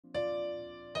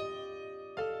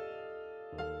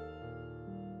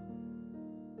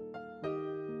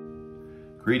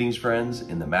Greetings, friends,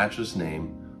 in the matchless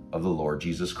name of the Lord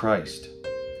Jesus Christ.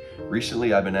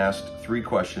 Recently, I've been asked 3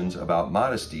 questions about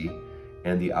modesty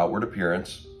and the outward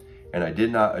appearance, and I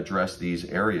did not address these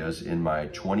areas in my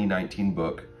 2019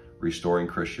 book, Restoring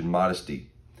Christian Modesty.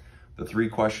 The 3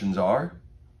 questions are: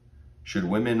 should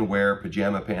women wear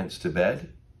pajama pants to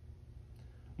bed?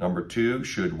 Number 2,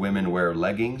 should women wear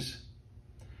leggings?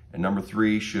 And number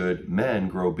 3, should men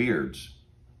grow beards?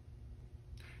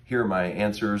 Here are my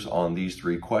answers on these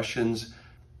 3 questions,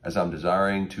 as I'm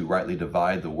desiring to rightly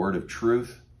divide the word of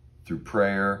truth through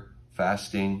prayer,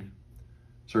 fasting,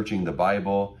 searching the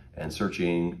Bible, and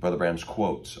searching Brother Branham's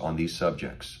quotes on these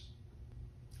subjects.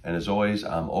 And as always,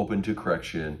 I'm open to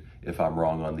correction if I'm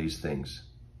wrong on these things.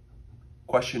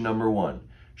 Question number 1,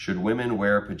 should women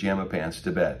wear pajama pants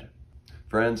to bed?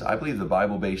 Friends, I believe the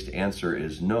Bible-based answer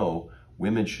is no,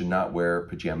 women should not wear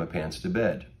pajama pants to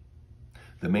bed.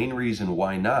 The main reason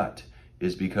why not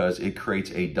is because it creates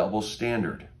a double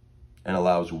standard and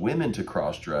allows women to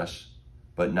cross-dress,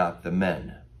 but not the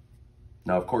men.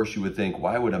 Now, of course, you would think,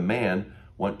 why would a man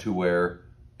want to wear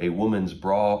a woman's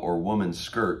bra or woman's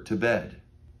skirt to bed?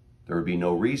 There would be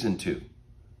no reason to.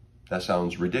 That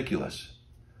sounds ridiculous.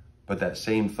 But that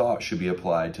same thought should be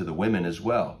applied to the women as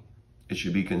well. It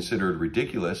should be considered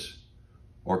ridiculous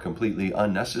or completely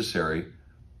unnecessary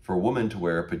for a woman to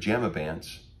wear pajama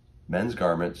pants, men's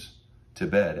garments, to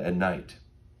bed at night.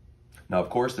 Now, of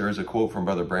course, there is a quote from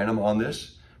Brother Branham on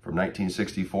this from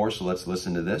 1964, so let's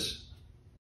listen to this.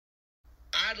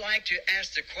 I'd like to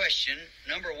ask the question,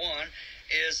 number 1,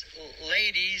 is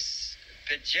ladies'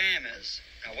 pajamas.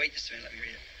 Now, wait just a minute, let me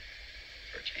read it.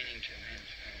 Pertaining to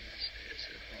men's garments, is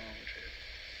it wrong to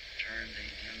turn the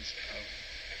ends of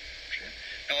trip?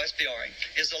 No, let's be all right.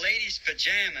 Is the ladies'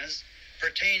 pajamas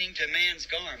pertaining to men's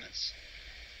garments?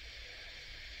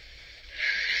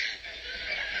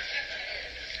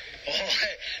 Oh,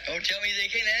 don't tell me they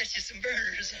can't ask you some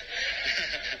burners.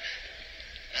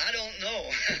 I don't know.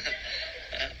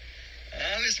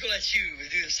 I'm just going to let you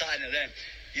do the side of that.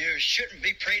 You shouldn't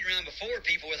be parading around before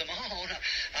people with them on.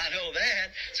 I know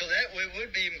that. So that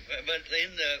would be, but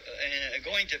in the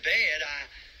going to bed,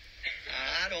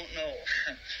 I don't know.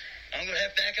 I'm going to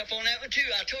have to back up on that one too.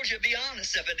 I told you to be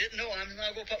honest. If I didn't know, I'm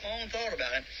not going to put my own thought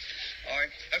about it. All right.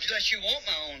 Unless you want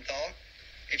my own thought.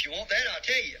 If you want that, I'll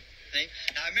tell you. See?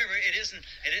 Now remember,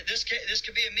 this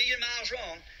could be a million miles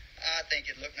wrong. I think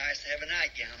it'd look nice to have a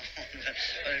nightgown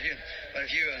on.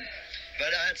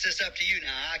 but it's just up to you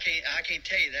now. I can't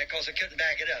tell you that because I couldn't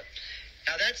back it up.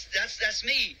 Now that's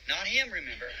me, not him.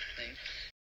 Remember. See?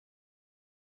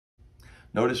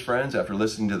 Notice, friends, after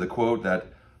listening to the quote, that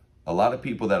a lot of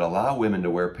people that allow women to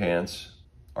wear pants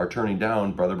are turning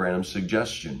down Brother Branham's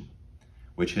suggestion,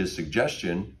 which his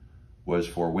suggestion was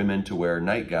for women to wear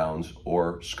nightgowns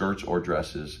or skirts or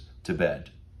dresses to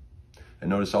bed. And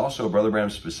notice also, Brother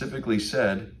Branham specifically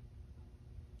said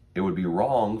it would be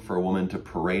wrong for a woman to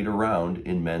parade around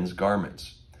in men's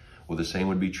garments. Well, the same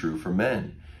would be true for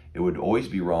men. It would always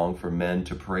be wrong for men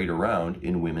to parade around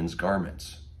in women's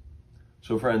garments.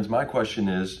 So friends, my question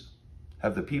is,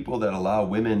 have the people that allow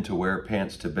women to wear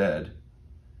pants to bed,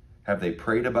 have they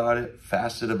prayed about it,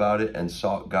 fasted about it, and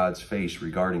sought God's face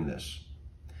regarding this?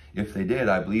 If they did,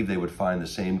 I believe they would find the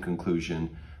same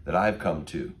conclusion that I've come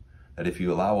to, that if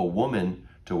you allow a woman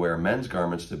to wear men's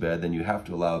garments to bed, then you have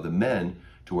to allow the men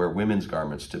to wear women's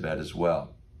garments to bed as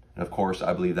well. And of course,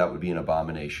 I believe that would be an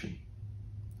abomination.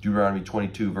 Deuteronomy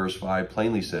 22 verse 5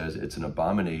 plainly says it's an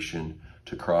abomination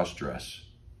to cross-dress.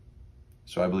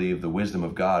 So I believe the wisdom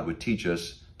of God would teach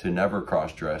us to never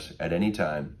cross-dress at any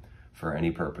time for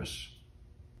any purpose.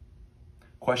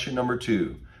 Question number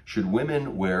 2, should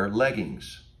women wear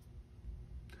leggings?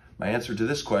 My answer to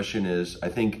this question is, I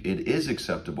think it is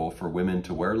acceptable for women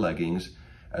to wear leggings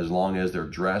as long as their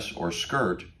dress or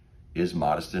skirt is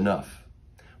modest enough.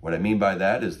 What I mean by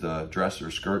that is the dress or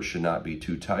skirt should not be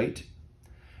too tight,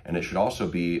 and it should also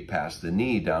be past the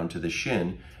knee down to the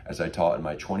shin, as I taught in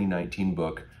my 2019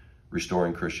 book,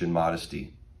 Restoring Christian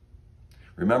Modesty.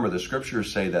 Remember, the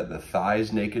scriptures say that the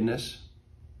thighs nakedness,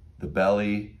 the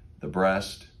belly, the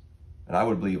breast, and I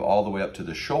would believe all the way up to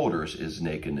the shoulders is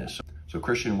nakedness. So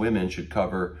Christian women should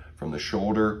cover from the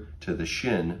shoulder to the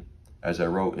shin, as I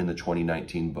wrote in the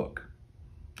 2019 book.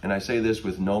 And I say this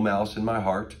with no malice in my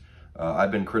heart.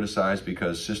 I've been criticized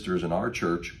because sisters in our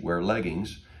church wear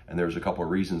leggings, and there's a couple of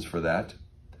reasons for that.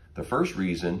 The first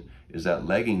reason is that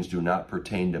leggings do not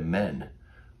pertain to men.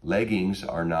 Leggings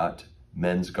are not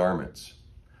men's garments.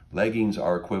 Leggings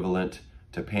are equivalent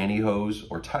to pantyhose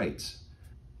or tights.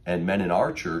 And men in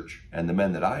our church, and the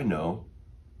men that I know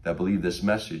that believe this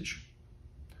message,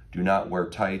 do not wear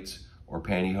tights or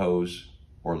pantyhose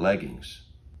or leggings.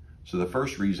 So the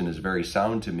first reason is very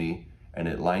sound to me, and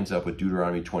it lines up with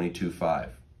Deuteronomy 22:5.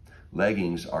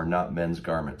 Leggings are not men's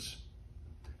garments.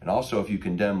 And also, if you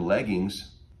condemn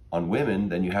leggings on women,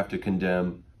 then you have to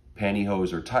condemn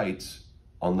pantyhose or tights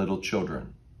on little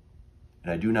children.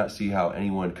 And I do not see how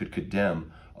anyone could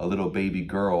condemn a little baby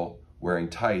girl wearing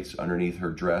tights underneath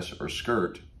her dress or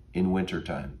skirt in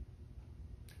wintertime.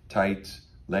 Tights,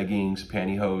 leggings,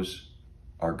 pantyhose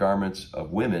are garments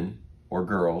of women or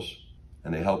girls,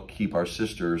 and they help keep our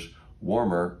sisters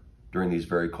warmer during these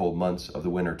very cold months of the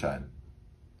wintertime.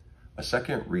 A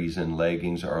second reason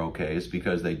leggings are okay is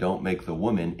because they don't make the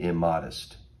woman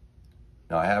immodest.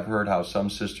 Now, I have heard how some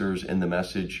sisters in the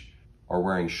message are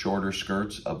wearing shorter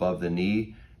skirts above the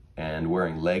knee and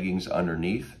wearing leggings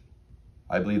underneath.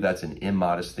 I believe that's an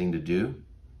immodest thing to do.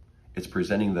 It's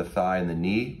presenting the thigh and the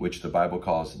knee, which the Bible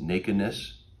calls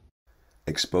nakedness.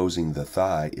 Exposing the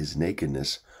thigh is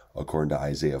nakedness, according to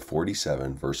Isaiah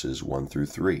 47, verses 1 through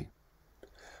 3.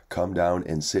 Come down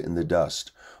and sit in the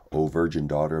dust, O virgin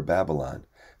daughter of Babylon.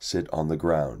 Sit on the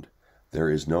ground. There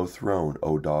is no throne,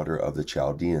 O daughter of the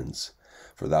Chaldeans.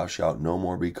 For thou shalt no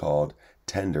more be called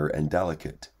tender and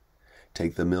delicate.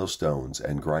 Take the millstones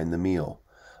and grind the meal.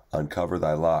 Uncover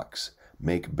thy locks.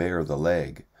 Make bare the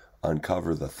leg.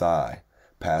 Uncover the thigh.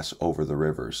 Pass over the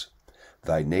rivers.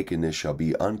 Thy nakedness shall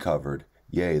be uncovered.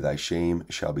 Yea, thy shame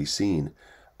shall be seen.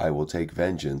 I will take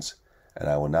vengeance, and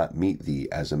I will not meet thee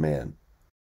as a man.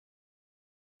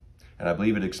 And I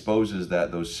believe it exposes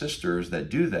that those sisters that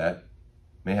do that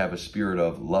may have a spirit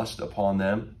of lust upon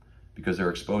them because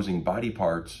they're exposing body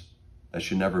parts that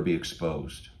should never be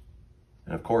exposed.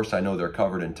 And of course, I know they're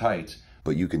covered in tights,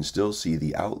 but you can still see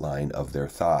the outline of their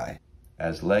thigh,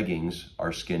 as leggings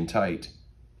are skin tight,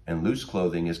 and loose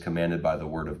clothing is commanded by the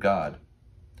Word of God.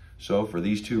 So for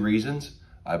these two reasons,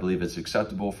 I believe it's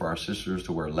acceptable for our sisters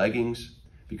to wear leggings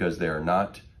because they are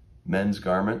not men's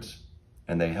garments,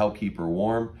 and they help keep her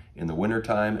warm in the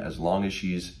wintertime as long as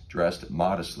she's dressed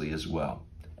modestly as well,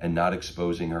 and not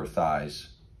exposing her thighs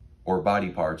or body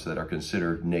parts that are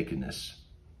considered nakedness.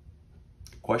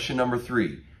 Question number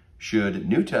 3, should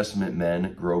New Testament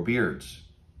men grow beards?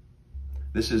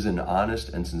 This is an honest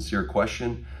and sincere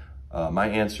question. My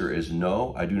answer is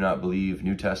no. I do not believe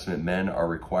New Testament men are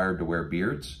required to wear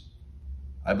beards.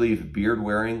 I believe beard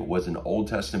wearing was an Old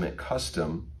Testament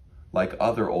custom, like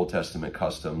other Old Testament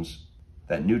customs,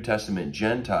 that New Testament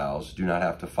Gentiles do not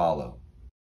have to follow.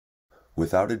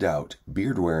 Without a doubt,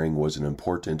 beard wearing was an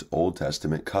important Old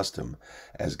Testament custom,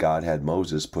 as God had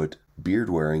Moses put beard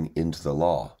wearing into the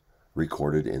law,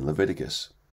 recorded in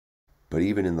Leviticus. But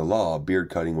even in the law, beard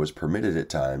cutting was permitted at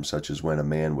times, such as when a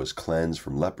man was cleansed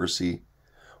from leprosy,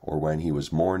 or when he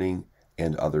was mourning,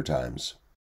 and other times.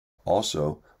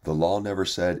 Also, the law never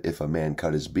said if a man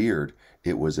cut his beard,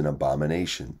 it was an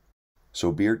abomination.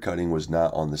 So beard cutting was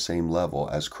not on the same level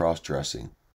as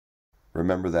cross-dressing.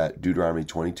 Remember that Deuteronomy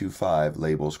 22:5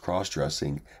 labels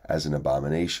cross-dressing as an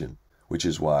abomination, which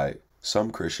is why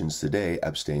some Christians today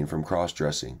abstain from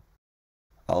cross-dressing.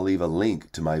 I'll leave a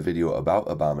link to my video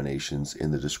about abominations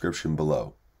in the description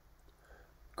below.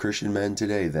 Christian men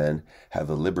today, then, have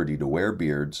the liberty to wear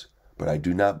beards, but I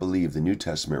do not believe the New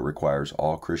Testament requires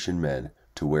all Christian men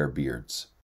to wear beards.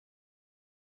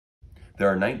 There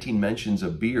are 19 mentions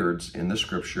of beards in the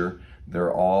scripture.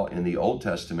 They're all in the Old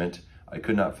Testament. I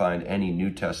could not find any New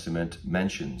Testament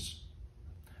mentions.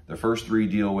 The first 3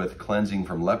 deal with cleansing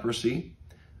from leprosy.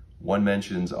 One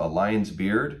mentions a lion's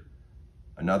beard.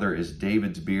 Another is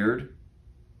David's beard.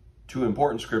 2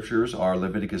 important scriptures are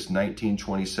Leviticus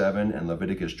 19:27 and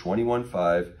Leviticus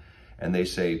 21:5, and they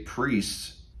say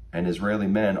priests and Israeli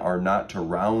men are not to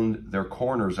round their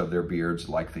corners of their beards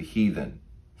like the heathen.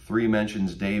 3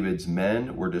 mentions David's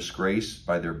men were disgraced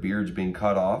by their beards being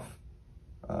cut off.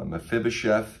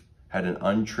 Mephibosheth had an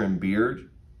untrimmed beard,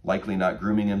 likely not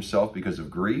grooming himself because of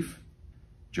grief.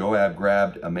 Joab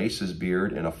grabbed Amasa's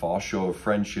beard in a false show of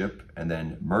friendship and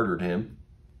then murdered him.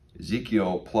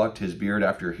 Ezekiel plucked his beard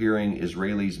after hearing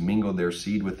Israelis mingled their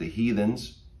seed with the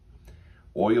heathens.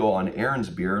 Oil on Aaron's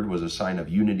beard was a sign of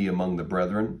unity among the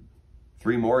brethren.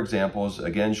 3 more examples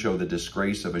again show the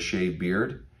disgrace of a shaved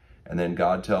beard, and then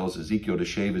God tells Ezekiel to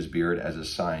shave his beard as a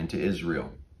sign to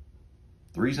Israel.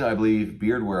 The reason I believe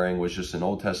beard wearing was just an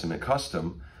Old Testament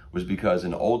custom was because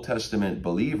an Old Testament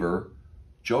believer,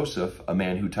 Joseph, a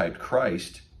man who typed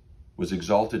Christ, was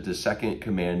exalted to second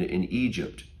command in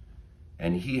Egypt,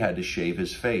 and he had to shave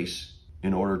his face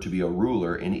in order to be a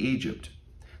ruler in Egypt.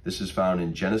 This is found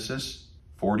in Genesis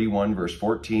 41, verse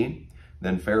 14.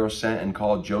 Then Pharaoh sent and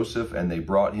called Joseph, and they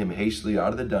brought him hastily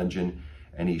out of the dungeon,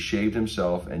 and he shaved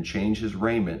himself and changed his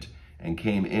raiment and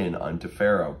came in unto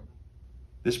Pharaoh.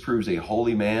 This proves a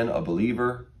holy man, a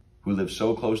believer, who lived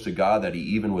so close to God that he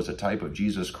even was a type of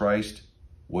Jesus Christ,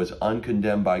 was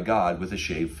uncondemned by God with a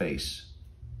shaved face.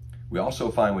 We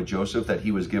also find with Joseph that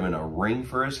he was given a ring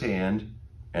for his hand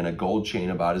and a gold chain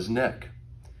about his neck.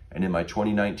 And in my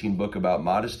 2019 book about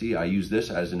modesty, I use this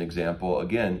as an example,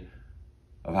 again,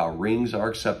 of how rings are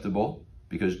acceptable,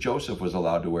 because Joseph was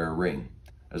allowed to wear a ring,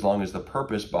 as long as the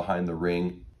purpose behind the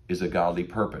ring is a godly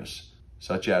purpose,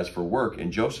 such as for work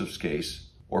in Joseph's case,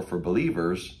 or for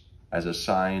believers as a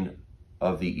sign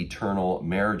of the eternal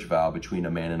marriage vow between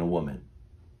a man and a woman.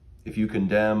 If you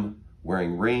condemn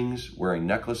wearing rings, wearing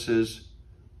necklaces,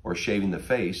 or shaving the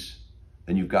face,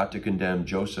 then you've got to condemn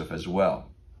Joseph as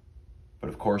well. But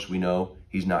of course, we know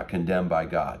he's not condemned by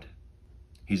God.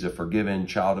 He's a forgiven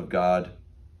child of God,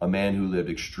 a man who lived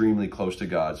extremely close to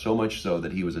God, so much so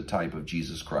that he was a type of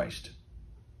Jesus Christ.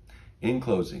 In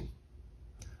closing,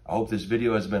 I hope this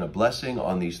video has been a blessing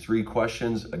on these 3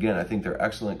 questions. Again, I think they're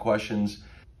excellent questions,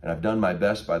 and I've done my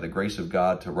best by the grace of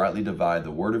God to rightly divide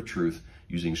the word of truth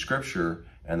using scripture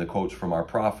and the quotes from our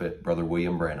prophet, Brother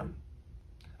William Branham.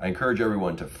 I encourage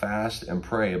everyone to fast and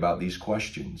pray about these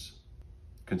questions.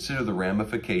 Consider the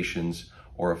ramifications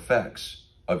or effects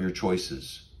of your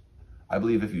choices. I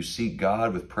believe if you seek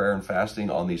God with prayer and fasting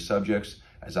on these subjects,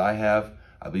 as I have,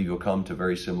 I believe you'll come to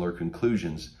very similar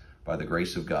conclusions by the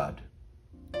grace of God.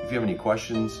 If you have any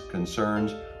questions,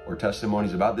 concerns, or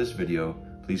testimonies about this video,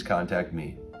 please contact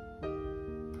me.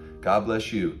 God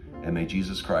bless you, and may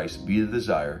Jesus Christ be the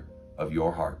desire of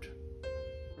your heart.